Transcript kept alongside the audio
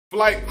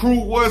Flight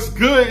crew, what's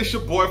good? It's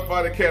your boy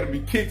Flight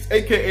Academy Kicks,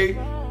 aka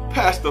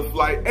Pastor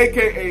Flight,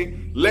 aka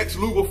Lex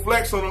Luger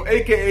Flex on them,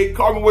 aka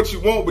call me what you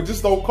want, but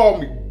just don't call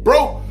me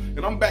broke.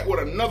 And I'm back with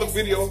another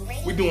video.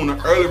 We're doing an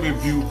early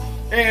review,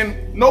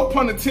 and no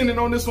pun intended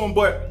on this one,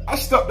 but I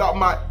stepped out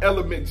my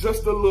element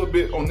just a little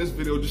bit on this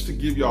video just to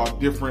give y'all a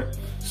different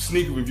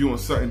sneaker review on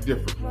something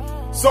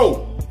different.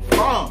 So,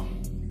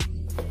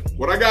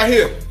 what I got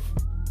here,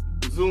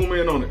 zoom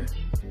in on it.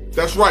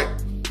 That's right,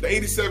 the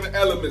 87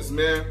 elements,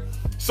 man.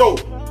 So,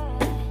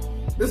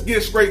 let's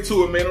get straight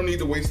to it, man. Don't need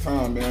to waste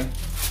time, man.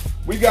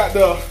 We got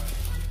the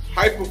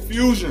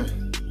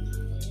Hyperfusion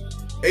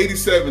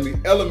 87,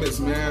 the elements,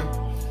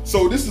 man.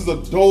 So this is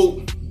a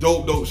dope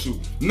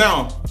shoe.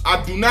 Now,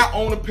 I do not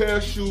own a pair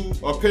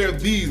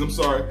of these,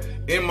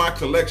 in my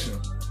collection,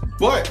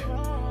 but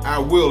I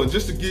will. And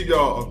just to give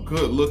y'all a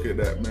good look at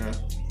that, man.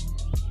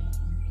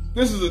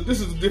 This is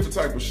a different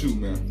type of shoe,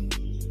 man.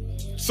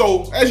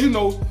 So, as you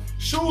know,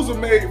 shoes are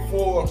made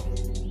for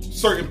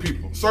certain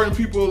people. Certain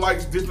people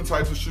like different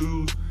types of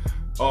shoes.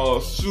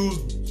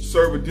 Shoes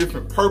serve a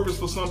different purpose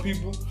for some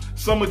people.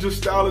 Some are just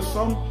stylish.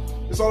 Some,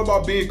 it's all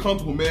about being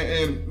comfortable, man.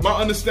 And my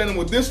understanding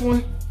with this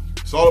one,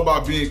 it's all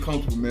about being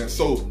comfortable, man.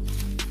 So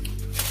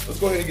let's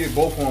go ahead and get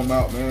both of them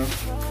out, man.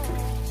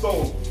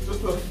 So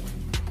just to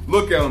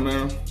look at them,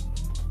 man.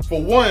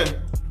 For one,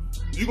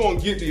 you're gonna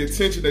get the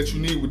attention that you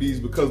need with these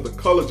because the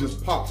color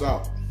just pops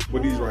out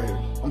with these right here.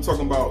 I'm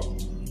talking about,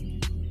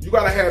 you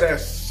gotta have that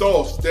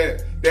sauce,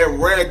 that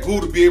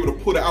ragu to be able to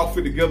put an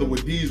outfit together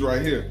with these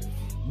right here.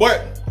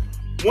 But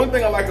one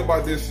thing I like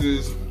about this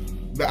is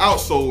the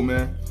outsole,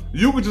 man.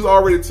 You can just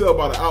already tell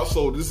by the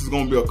outsole this is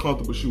gonna be a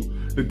comfortable shoe.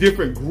 The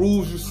different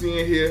grooves you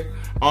see in here.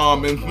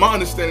 And from my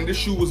understanding, this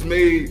shoe was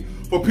made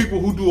for people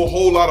who do a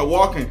whole lot of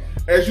walking.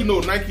 As you know,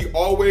 Nike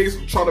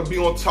always try to be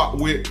on top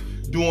with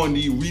doing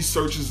the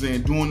researches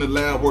and doing the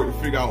lab work to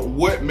figure out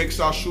what makes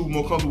our shoe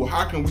more comfortable.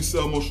 How can we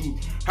sell more shoes?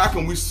 How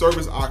can we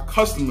service our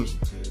customers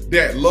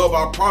that love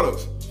our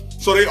products?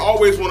 So they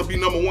always want to be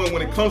number one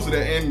when it comes to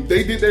that. And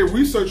they did their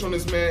research on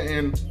this, man.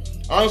 And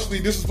honestly,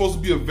 this is supposed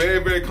to be a very,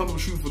 very comfortable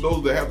shoe for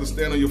those that have to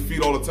stand on your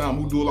feet all the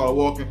time, who do a lot of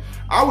walking.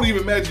 I would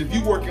even imagine if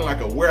you work in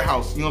like a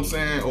warehouse, you know what I'm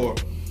saying? Or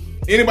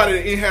anybody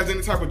that has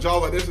any type of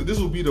job like this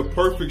would be the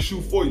perfect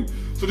shoe for you.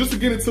 So just to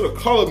get into the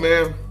color,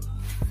 man,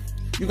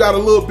 you got a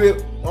little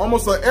bit,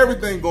 almost like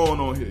everything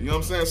going on here, you know what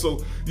I'm saying?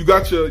 So you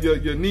got your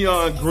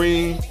neon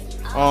green,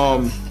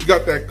 you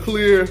got that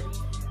clear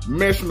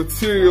mesh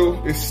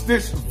material. It's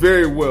stitched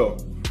very well.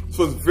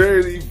 So it's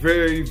very,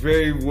 very,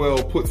 very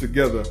well put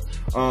together.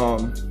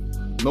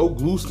 No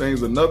glue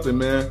stains or nothing,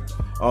 man.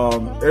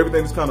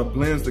 Everything just kind of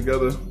blends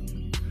together.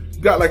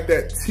 You got like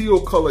that teal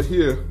color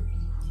here.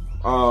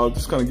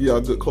 Just kind of give y'all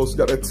a good close. You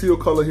got that teal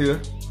color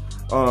here.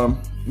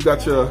 You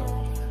got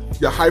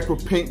your hyper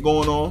pink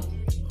going on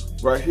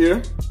right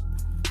here.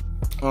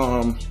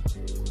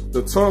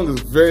 The tongue is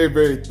very,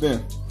 very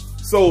thin.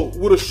 So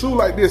with a shoe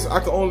like this, I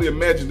can only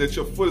imagine that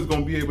your foot is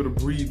gonna be able to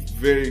breathe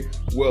very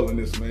well in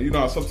this, man. You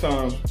know how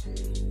sometimes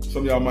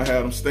some of y'all might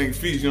have them stank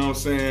feet, you know what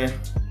I'm saying?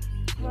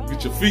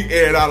 Get your feet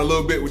aired out a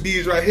little bit with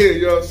these right here,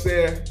 you know what I'm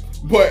saying?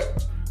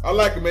 But I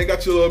like it, man.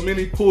 Got your little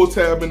mini pull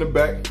tab in the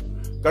back.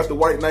 Got the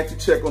white Nike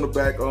check on the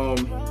back.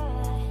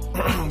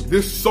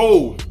 This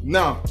sole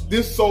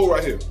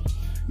right here.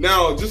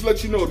 Now, just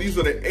let you know, these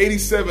are the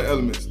 87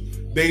 elements.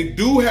 They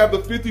do have the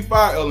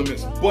 55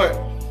 elements,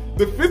 but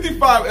the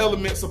 55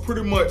 elements are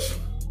pretty much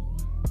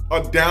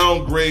a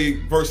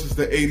downgrade versus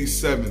the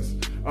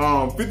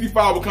 87s.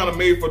 55 were kind of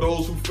made for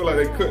those who feel like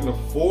they couldn't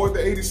afford the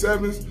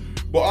 87s.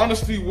 But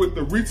honestly, with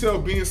the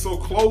retail being so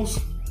close,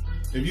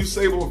 if you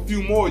save up a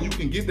few more, you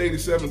can get the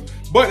 87s.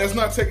 But that's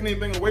not taking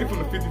anything away from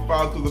the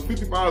 55s, because the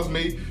 55s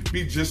may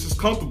be just as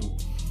comfortable.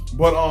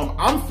 But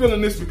I'm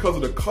feeling this because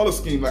of the color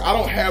scheme. Like, I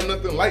don't have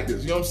nothing like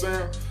this, you know what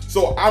I'm saying?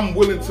 So I'm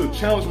willing to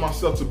challenge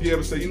myself to be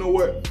able to say, you know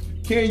what?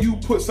 Can you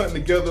put something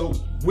together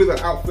with an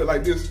outfit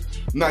like this?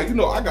 Now, you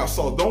know, I got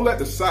sauce. Don't let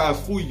the size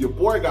fool you. Your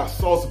boy got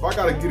sauce. If I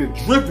gotta get it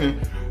dripping,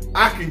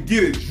 I can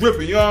get it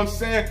dripping, you know what I'm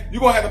saying?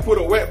 You're gonna have to put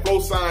a wet flow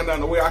sign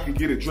down the way I can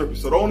get it dripping.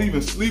 So don't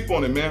even sleep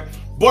on it, man.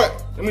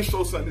 But let me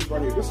show something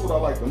right here. This is what I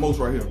like the most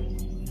right here.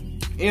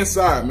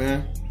 Inside,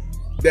 man,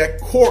 that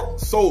cork.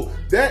 So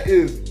that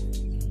is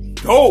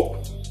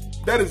dope.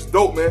 That is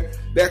dope, man.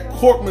 That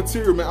cork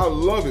material, man, I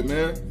love it,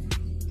 man.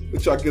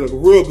 Let y'all get a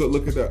real good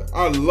look at that.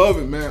 I love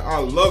it, man. I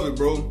love it,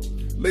 bro.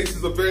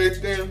 Laces are very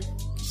thin.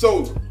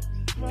 So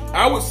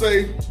I would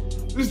say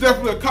this is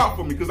definitely a cop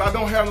for me because I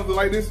don't have nothing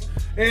like this.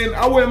 And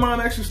I wouldn't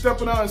mind actually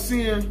stepping out and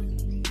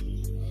seeing,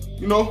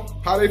 you know,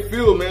 how they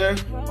feel, man.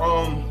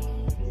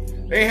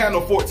 They ain't had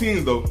no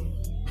 14s though.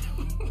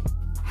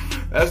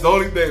 That's the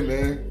only thing,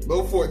 man.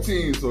 No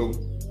 14s, so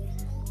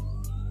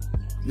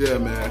yeah,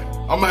 man.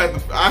 I'm gonna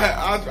have to.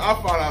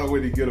 I'll find out a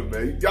way to get them,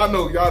 man. Y'all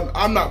know,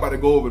 I'm not about to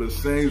go over the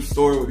same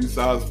story with these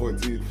size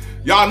 14s.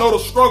 Y'all know the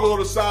struggle of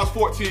the size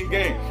 14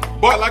 game.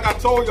 But like I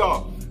told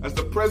y'all, as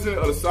the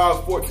president of the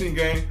size 14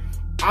 game,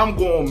 I'm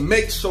gonna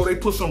make sure they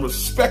put some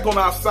respect on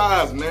our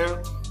size,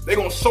 man. They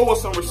gonna show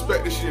us some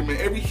respect this year, man.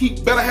 Every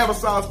heat better have a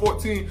size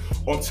 14.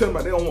 Or I'm telling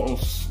you, they don't want no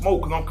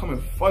smoke, because I'm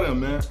coming for them,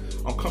 man.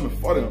 I'm coming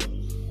for them.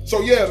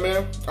 So yeah,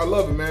 man, I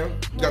love it, man.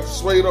 Got the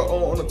suede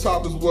on the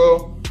top as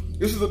well.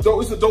 This is a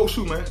dope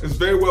shoe, man. It's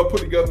very well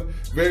put together,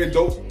 very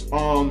dope.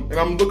 And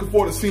I'm looking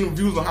forward to seeing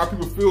reviews on how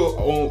people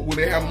feel when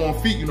they have them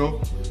on feet, you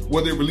know,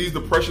 whether it relieves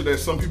the pressure that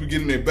some people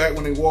get in their back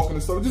when they walking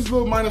and stuff. Just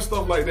little minor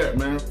stuff like that,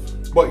 man.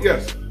 But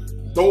yes,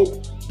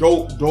 dope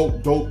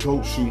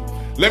shoe.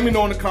 Let me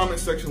know in the comment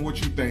section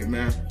what you think,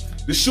 man.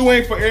 The shoe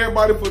ain't for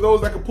everybody. For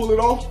those that can pull it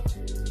off,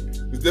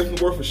 it's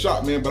definitely worth a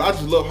shot, man. But I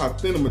just love how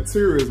thin the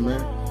material is,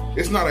 man.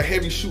 It's not a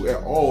heavy shoe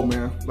at all,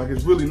 man. Like,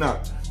 it's really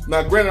not.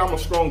 Now, granted, I'm a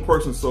strong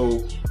person,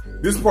 so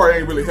this part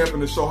ain't really helping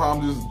to show how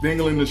I'm just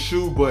dingling the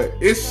shoe, but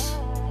it's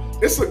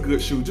a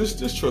good shoe.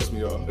 Just trust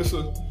me, y'all.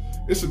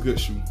 It's a good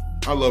shoe.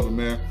 I love it,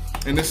 man.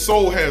 And this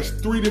sole has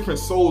 3 different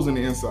soles in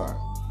the inside.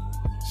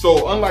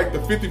 So unlike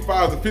the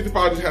 55, the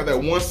 55 just have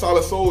that one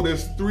solid sole.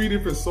 There's 3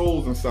 different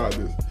soles inside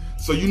this.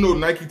 So you know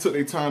Nike took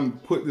their time to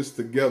put this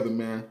together,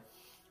 man.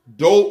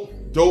 Dope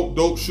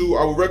shoe.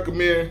 I would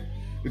recommend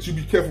that you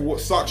be careful what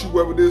socks you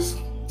wear with this.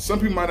 Some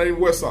people might not even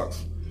wear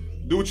socks.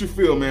 Do what you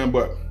feel, man,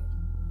 but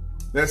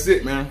that's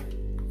it, man.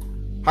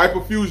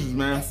 Hyperfusions,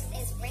 man.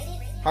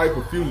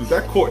 Hyperfusions.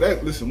 That cork,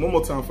 listen, one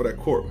more time for that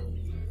cork.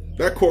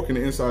 That cork in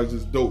the inside is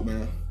just dope,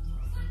 man.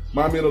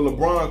 Remind me of the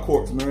LeBron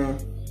corks, man.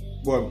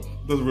 Well,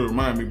 doesn't really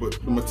remind me, but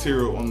the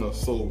material on the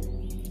sole.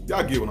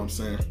 Y'all get what I'm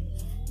saying.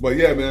 But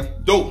yeah, man,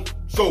 dope.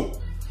 So,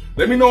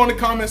 let me know in the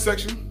comment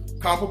section,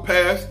 comp or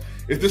pass,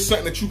 if this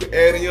something that you can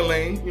add in your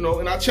lane, you know,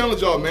 and I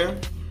challenge y'all, man.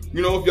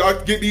 You know, if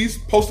y'all get these,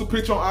 post a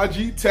picture on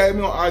IG, tag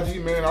me on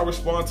IG, man. I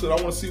respond to it. I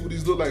want to see what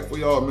these look like for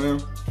y'all,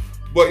 man.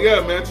 But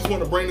yeah, man, just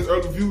want to bring this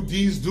early review.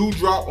 These do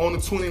drop on the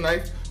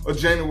 29th of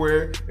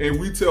January, and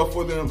retail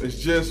for them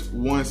is just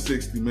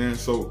 $160, man.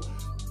 So,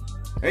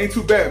 ain't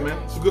too bad,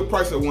 man. It's a good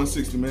price at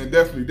 $160, man.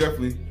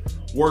 Definitely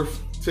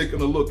worth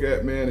taking a look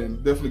at, man, and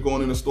definitely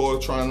going in the store,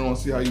 trying it on,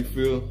 see how you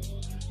feel,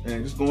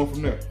 and just going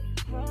from there.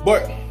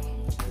 But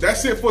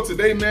that's it for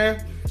today,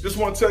 man. Just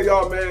want to tell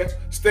y'all, man,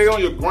 stay on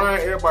your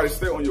grind. Everybody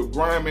stay on your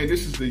grind, man.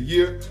 This is the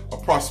year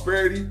of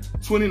prosperity.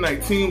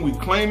 2019, we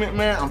claim it,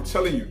 man. I'm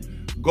telling you,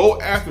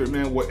 go after it,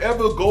 man.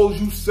 Whatever goals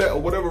you set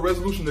or whatever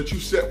resolution that you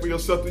set for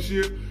yourself this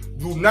year,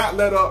 do not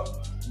let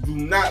up. Do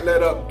not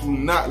let up. Do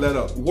not let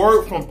up.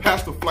 Word from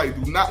Pastor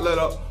Flyest, do not let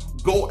up.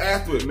 Go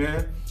after it,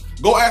 man.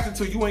 Go after it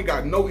till you ain't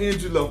got no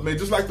energy left, man.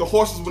 Just like the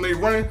horses when they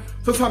run,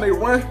 sometimes they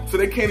run so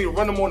they can't even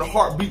run them on the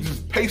heartbeat,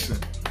 just pacing.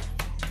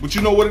 But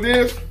you know what it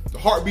is? The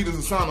heartbeat is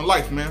a sign of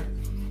life, man.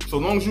 So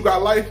as long as you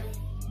got life,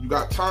 you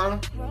got time,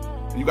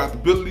 and you got the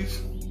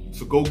abilities,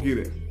 so go get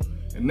it.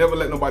 And never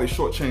let nobody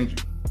shortchange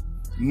you.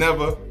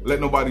 Never let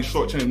nobody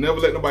shortchange you. Never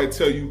let nobody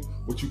tell you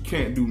what you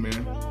can't do,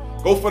 man.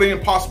 Go for the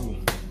impossible.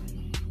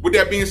 With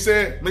that being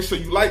said, make sure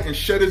you like and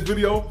share this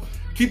video.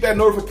 Keep that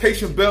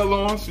notification bell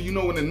on so you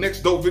know when the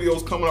next dope video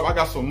is coming up. I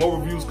got some more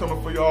reviews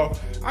coming for y'all.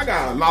 I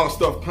got a lot of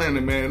stuff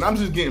planning, man. And I'm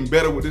just getting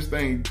better with this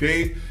thing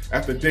day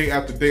after day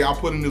after day. I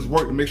put in this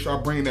work to make sure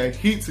I bring that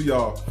heat to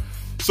y'all.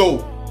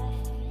 So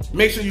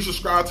make sure you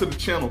subscribe to the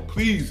channel,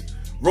 please.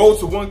 Road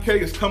to 1K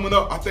is coming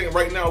up. I think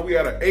right now we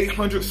at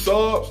 800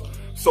 subs.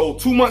 So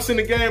 2 months in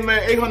the game,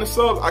 man, 800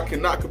 subs, I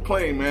cannot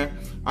complain, man.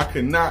 I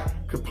cannot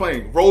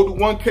complain. Road to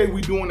 1K,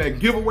 we doing that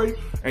giveaway,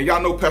 and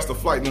y'all know Pastor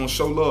Flyest gonna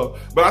show love.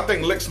 But I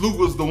think Lex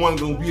Luger's the one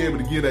gonna be able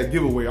to give that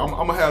giveaway. I'm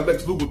gonna have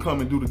Lex Luger come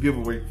and do the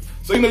giveaway.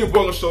 So you know your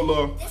boy gonna show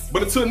love.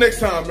 But until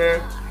next time,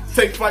 man,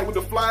 take flight with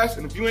the Flyest,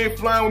 and if you ain't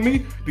flying with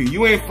me, then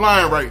you ain't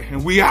flying right,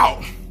 and we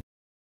out.